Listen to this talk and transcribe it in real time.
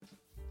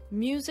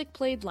Music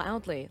played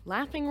loudly,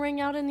 laughing rang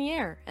out in the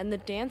air, and the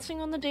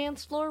dancing on the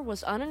dance floor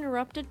was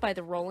uninterrupted by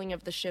the rolling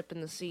of the ship in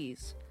the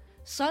seas.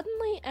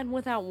 Suddenly, and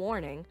without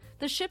warning,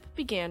 the ship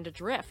began to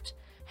drift,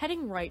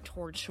 heading right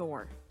toward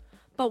shore.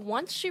 But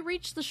once she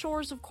reached the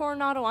shores of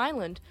Coronado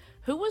Island,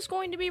 who was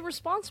going to be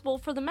responsible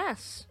for the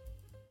mess?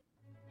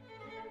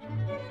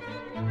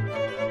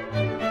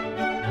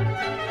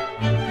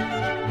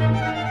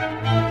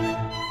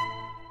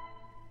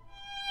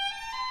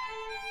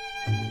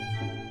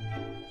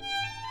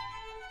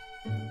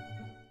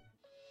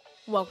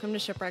 Welcome to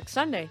Shipwreck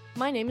Sunday.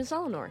 My name is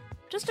Eleanor.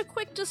 Just a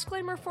quick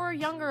disclaimer for our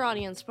younger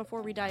audience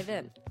before we dive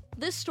in.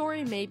 This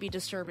story may be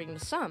disturbing to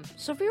some,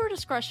 so viewer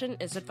discretion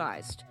is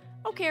advised.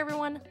 Okay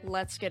everyone,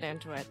 let's get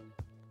into it.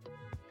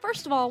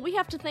 First of all, we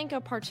have to thank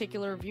a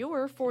particular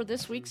viewer for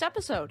this week's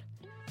episode.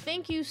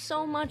 Thank you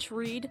so much,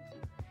 Reed.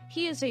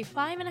 He is a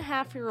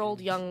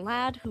 5.5-year-old young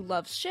lad who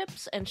loves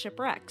ships and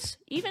shipwrecks,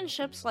 even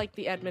ships like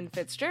the Edmund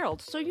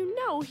Fitzgerald, so you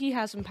know he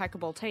has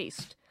impeccable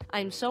taste.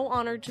 I'm so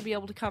honored to be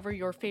able to cover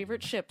your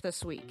favorite ship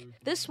this week.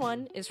 This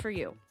one is for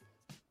you.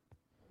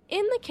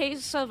 In the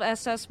case of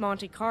SS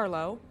Monte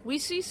Carlo, we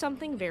see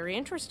something very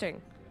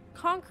interesting.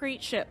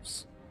 Concrete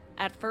ships.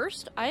 At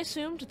first, I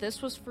assumed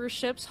this was for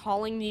ships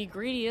hauling the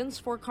ingredients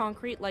for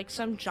concrete like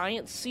some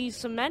giant sea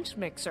cement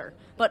mixer,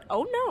 but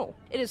oh no,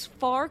 it is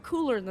far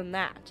cooler than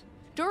that.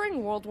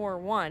 During World War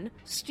I,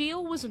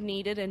 steel was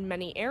needed in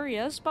many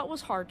areas but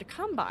was hard to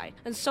come by,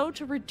 and so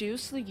to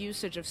reduce the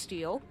usage of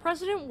steel,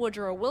 President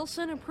Woodrow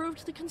Wilson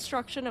approved the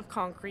construction of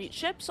concrete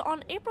ships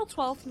on April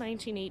 12,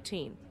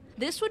 1918.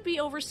 This would be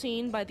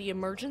overseen by the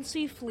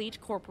Emergency Fleet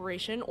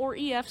Corporation, or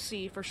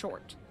EFC for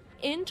short.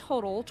 In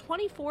total,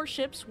 24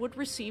 ships would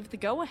receive the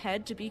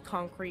go-ahead to be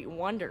concrete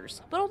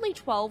wonders, but only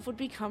 12 would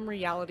become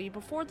reality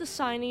before the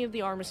signing of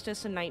the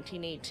armistice in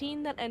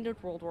 1918 that ended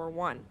World War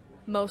I.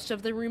 Most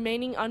of the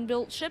remaining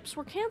unbuilt ships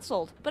were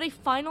cancelled, but a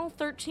final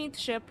 13th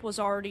ship was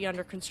already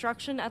under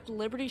construction at the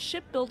Liberty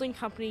Shipbuilding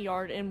Company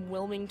yard in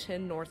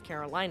Wilmington, North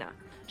Carolina.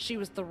 She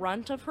was the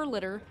runt of her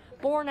litter,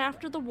 born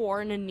after the war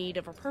and in need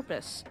of a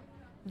purpose.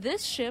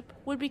 This ship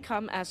would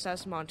become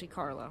SS Monte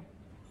Carlo.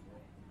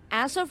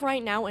 As of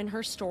right now in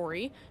her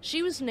story,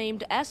 she was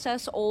named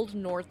SS Old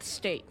North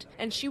State,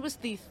 and she was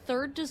the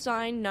third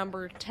design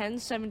number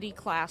 1070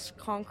 class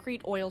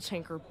concrete oil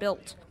tanker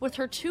built, with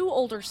her two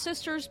older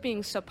sisters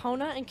being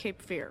Sapona and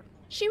Cape Fear.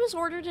 She was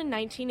ordered in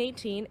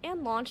 1918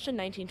 and launched in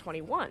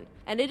 1921,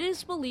 and it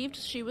is believed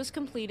she was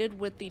completed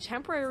with the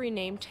temporary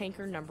name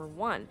Tanker No.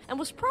 1, and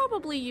was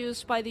probably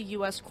used by the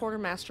U.S.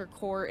 Quartermaster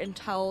Corps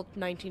until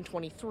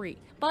 1923.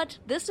 But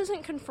this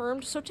isn't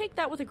confirmed, so take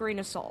that with a grain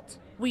of salt.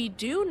 We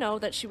do know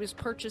that she was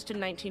purchased in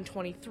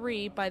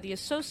 1923 by the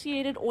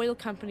Associated Oil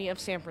Company of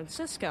San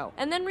Francisco,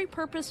 and then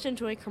repurposed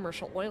into a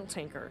commercial oil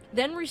tanker,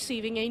 then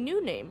receiving a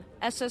new name,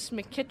 SS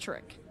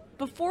McKittrick.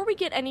 Before we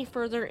get any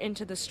further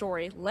into the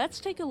story, let's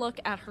take a look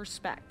at her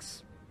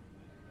specs.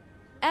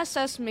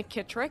 SS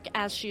McKittrick,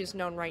 as she is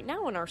known right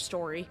now in our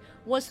story,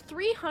 was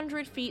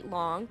 300 feet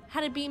long,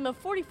 had a beam of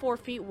 44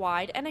 feet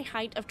wide, and a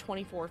height of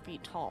 24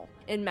 feet tall.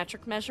 In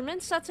metric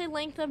measurements, that's a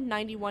length of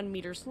 91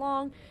 meters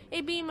long,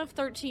 a beam of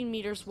 13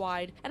 meters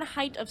wide, and a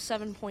height of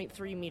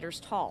 7.3 meters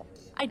tall.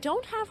 I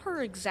don't have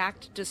her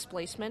exact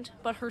displacement,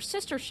 but her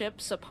sister ship,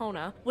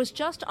 Sapona, was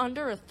just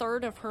under a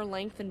third of her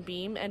length and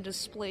beam and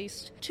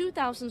displaced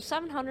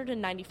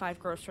 2,795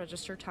 gross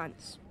register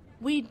tons.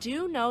 We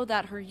do know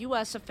that her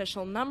U.S.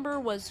 official number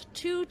was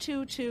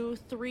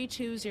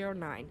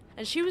 222-3209,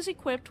 and she was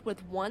equipped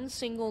with one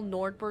single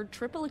Nordberg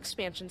triple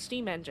expansion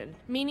steam engine,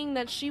 meaning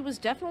that she was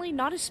definitely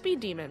not a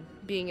speed demon,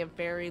 being a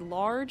very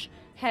large,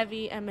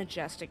 heavy, and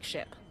majestic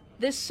ship.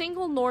 This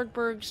single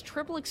Nordberg's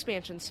triple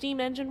expansion steam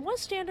engine was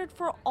standard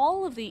for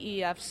all of the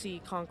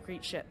EFC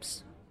concrete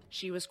ships.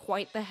 She was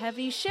quite the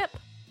heavy ship.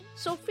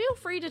 So feel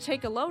free to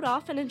take a load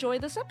off and enjoy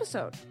this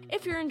episode.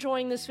 If you're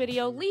enjoying this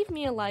video, leave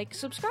me a like,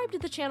 subscribe to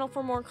the channel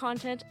for more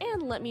content,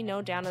 and let me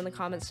know down in the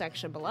comments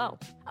section below.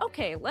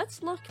 Okay,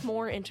 let's look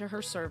more into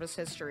her service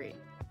history.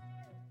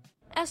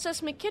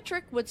 SS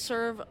McKittrick would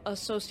serve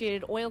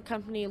Associated Oil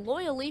Company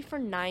loyally for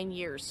 9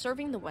 years,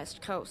 serving the West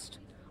Coast.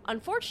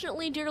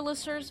 Unfortunately, dear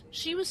listeners,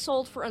 she was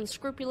sold for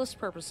unscrupulous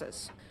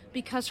purposes.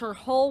 Because her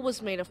hull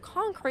was made of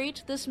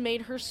concrete, this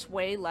made her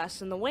sway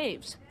less in the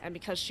waves, and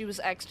because she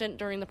was extant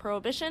during the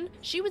Prohibition,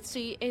 she would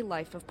see a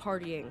life of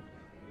partying.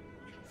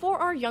 For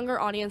our younger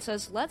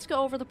audiences, let's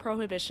go over the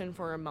Prohibition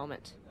for a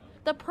moment.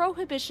 The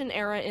Prohibition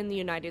era in the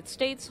United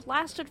States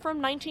lasted from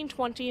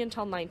 1920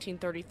 until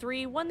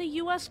 1933, when the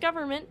U.S.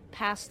 government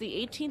passed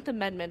the 18th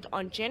Amendment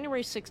on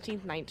January 16,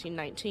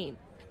 1919.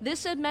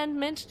 This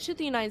amendment to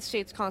the United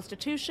States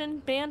Constitution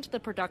banned the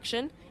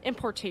production,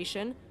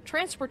 importation,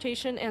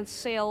 transportation, and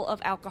sale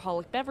of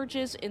alcoholic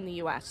beverages in the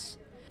U.S.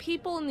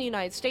 People in the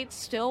United States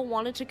still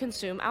wanted to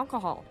consume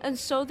alcohol, and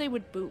so they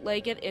would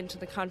bootleg it into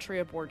the country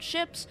aboard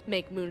ships,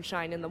 make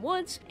moonshine in the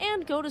woods,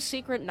 and go to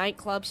secret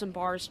nightclubs and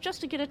bars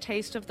just to get a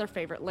taste of their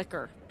favorite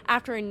liquor.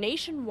 After a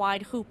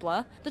nationwide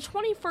hoopla, the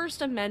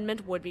 21st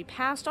Amendment would be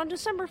passed on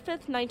December 5,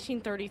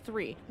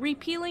 1933,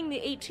 repealing the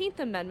 18th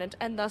Amendment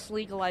and thus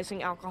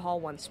legalizing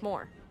alcohol once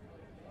more.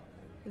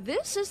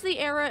 This is the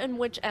era in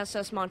which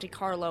SS Monte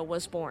Carlo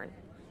was born.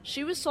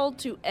 She was sold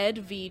to Ed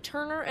V.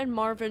 Turner and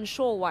Marvin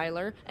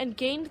Schollweiler and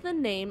gained the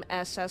name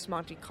SS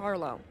Monte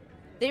Carlo.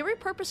 They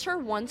repurposed her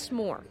once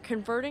more,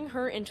 converting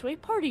her into a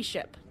party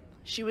ship.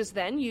 She was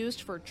then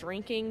used for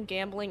drinking,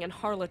 gambling, and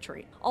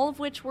harlotry, all of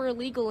which were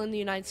illegal in the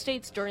United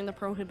States during the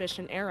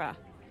Prohibition era.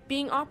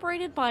 Being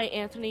operated by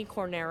Anthony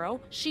Cornaro,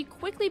 she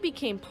quickly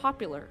became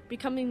popular,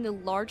 becoming the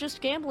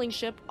largest gambling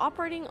ship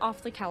operating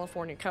off the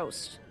California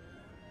coast.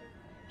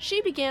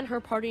 She began her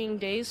partying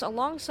days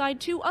alongside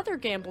two other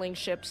gambling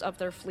ships of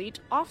their fleet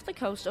off the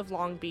coast of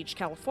Long Beach,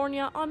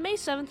 California on May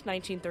 7,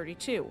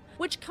 1932,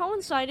 which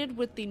coincided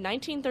with the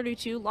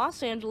 1932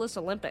 Los Angeles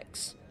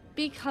Olympics.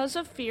 Because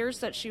of fears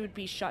that she would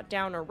be shut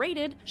down or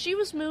raided, she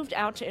was moved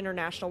out to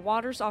international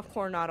waters off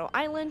Coronado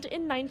Island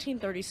in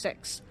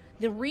 1936.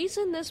 The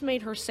reason this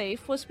made her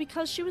safe was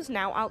because she was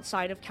now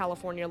outside of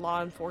California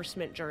law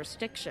enforcement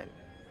jurisdiction.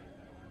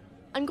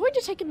 I'm going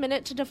to take a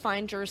minute to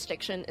define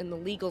jurisdiction in the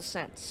legal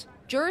sense.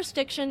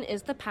 Jurisdiction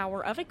is the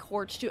power of a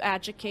court to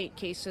adjudicate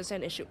cases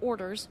and issue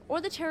orders, or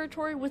the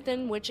territory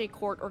within which a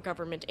court or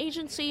government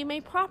agency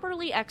may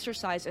properly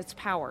exercise its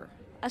power.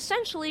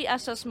 Essentially,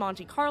 SS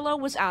Monte Carlo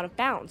was out of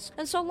bounds,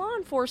 and so law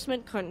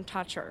enforcement couldn't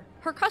touch her.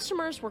 Her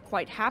customers were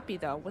quite happy,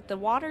 though, with the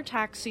water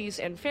taxis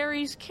and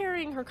ferries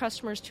carrying her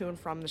customers to and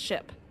from the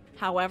ship.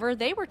 However,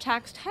 they were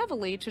taxed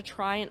heavily to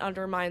try and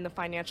undermine the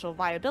financial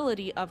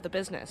viability of the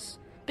business.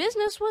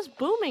 Business was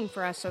booming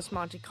for SS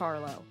Monte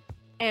Carlo.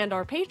 And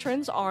our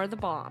patrons are the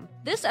bomb.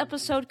 This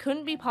episode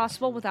couldn't be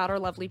possible without our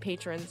lovely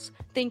patrons.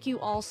 Thank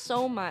you all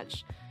so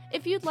much.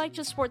 If you'd like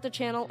to support the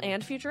channel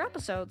and future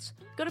episodes,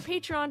 go to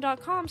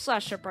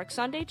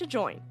patreon.com/shipwrecksunday to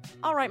join.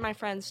 Alright my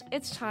friends,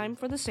 it's time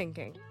for the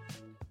sinking.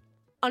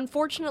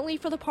 Unfortunately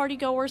for the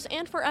partygoers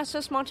and for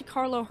SS Monte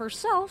Carlo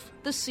herself,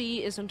 the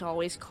sea isn't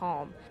always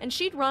calm, and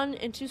she'd run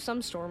into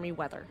some stormy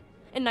weather.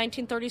 In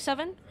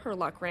 1937, her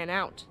luck ran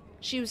out.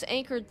 She was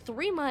anchored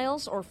 3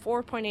 miles or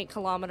 4.8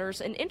 kilometers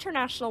in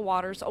international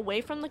waters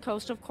away from the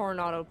coast of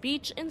Coronado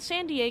Beach in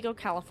San Diego,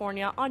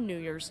 California on New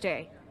Year's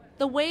Day.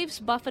 The waves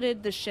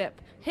buffeted the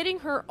ship, hitting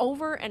her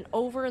over and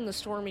over in the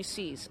stormy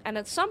seas, and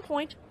at some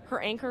point,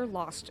 her anchor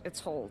lost its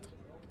hold.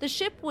 The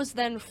ship was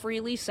then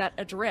freely set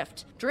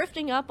adrift,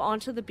 drifting up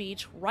onto the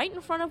beach right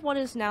in front of what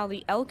is now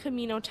the El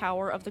Camino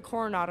Tower of the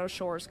Coronado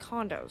Shores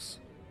condos.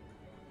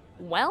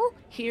 Well,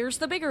 here's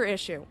the bigger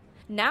issue.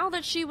 Now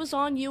that she was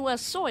on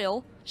U.S.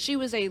 soil, she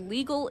was a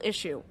legal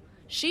issue.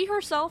 She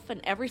herself and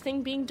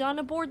everything being done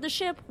aboard the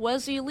ship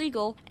was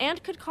illegal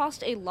and could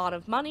cost a lot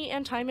of money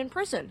and time in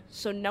prison,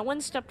 so no one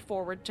stepped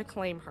forward to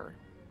claim her.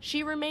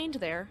 She remained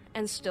there,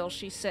 and still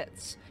she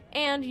sits.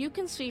 And you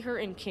can see her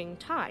in king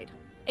tide.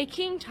 A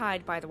king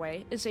tide, by the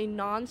way, is a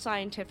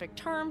non-scientific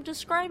term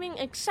describing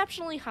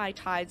exceptionally high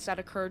tides that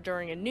occur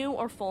during a new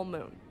or full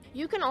moon.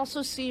 You can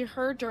also see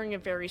her during a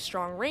very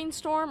strong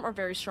rainstorm or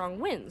very strong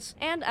winds,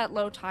 and at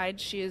low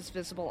tide she is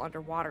visible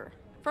underwater.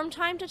 From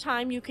time to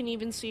time you can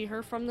even see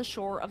her from the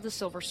shore of the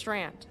Silver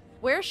Strand.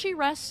 Where she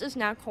rests is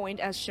now coined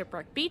as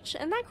Shipwreck Beach,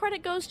 and that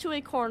credit goes to a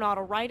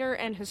Coronado writer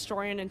and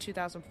historian in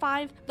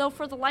 2005, though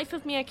for the life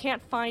of me I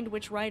can't find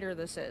which writer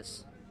this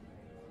is.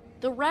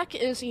 The wreck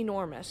is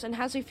enormous and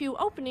has a few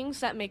openings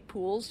that make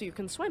pools you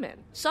can swim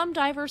in. Some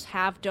divers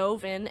have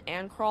dove in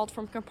and crawled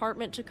from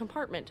compartment to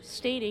compartment,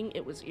 stating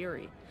it was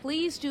eerie.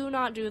 Please do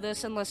not do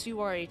this unless you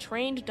are a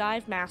trained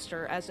dive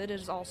master, as it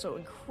is also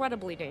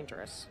incredibly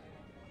dangerous.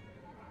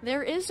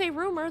 There is a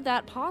rumor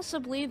that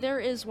possibly there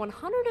is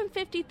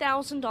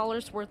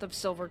 $150,000 worth of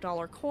silver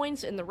dollar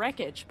coins in the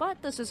wreckage,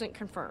 but this isn't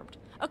confirmed.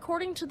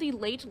 According to the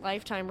late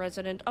lifetime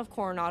resident of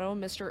Coronado,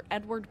 Mr.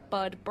 Edward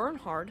Bud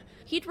Bernhard,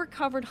 he'd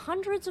recovered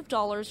hundreds of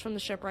dollars from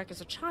the shipwreck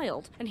as a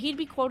child, and he'd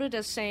be quoted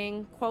as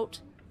saying, quote,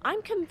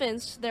 "I'm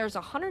convinced there's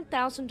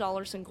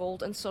 $100,000 in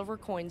gold and silver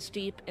coins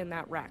deep in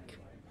that wreck."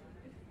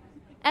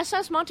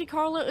 SS Monte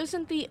Carlo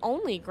isn't the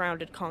only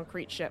grounded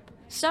concrete ship.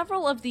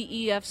 Several of the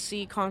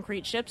EFC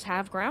concrete ships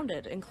have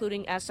grounded,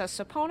 including SS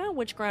Sapona,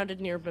 which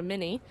grounded near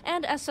Bimini,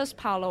 and SS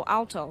Palo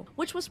Alto,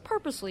 which was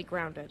purposely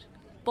grounded.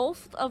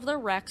 Both of their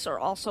wrecks are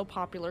also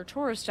popular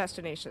tourist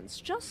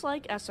destinations, just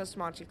like SS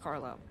Monte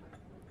Carlo.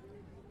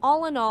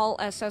 All in all,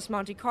 SS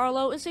Monte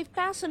Carlo is a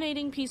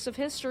fascinating piece of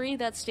history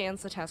that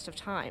stands the test of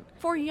time.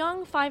 For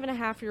young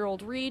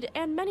 5.5-year-old Reed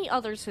and many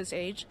others his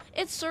age,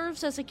 it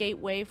serves as a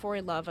gateway for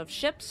a love of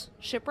ships,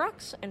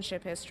 shipwrecks, and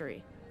ship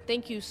history.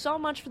 Thank you so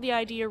much for the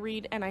idea,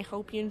 Reed, and I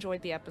hope you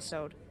enjoyed the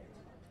episode.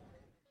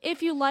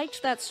 If you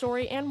liked that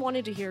story and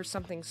wanted to hear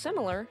something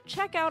similar,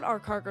 check out our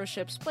cargo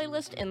ships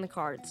playlist in the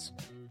cards.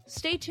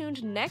 Stay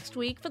tuned next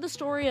week for the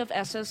story of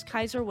SS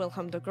Kaiser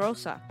Wilhelm der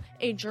Grosse,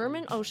 a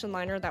German ocean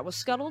liner that was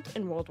scuttled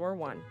in World War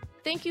I.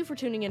 Thank you for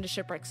tuning in to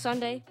Shipwreck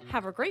Sunday.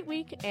 Have a great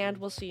week, and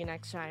we'll see you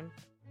next time.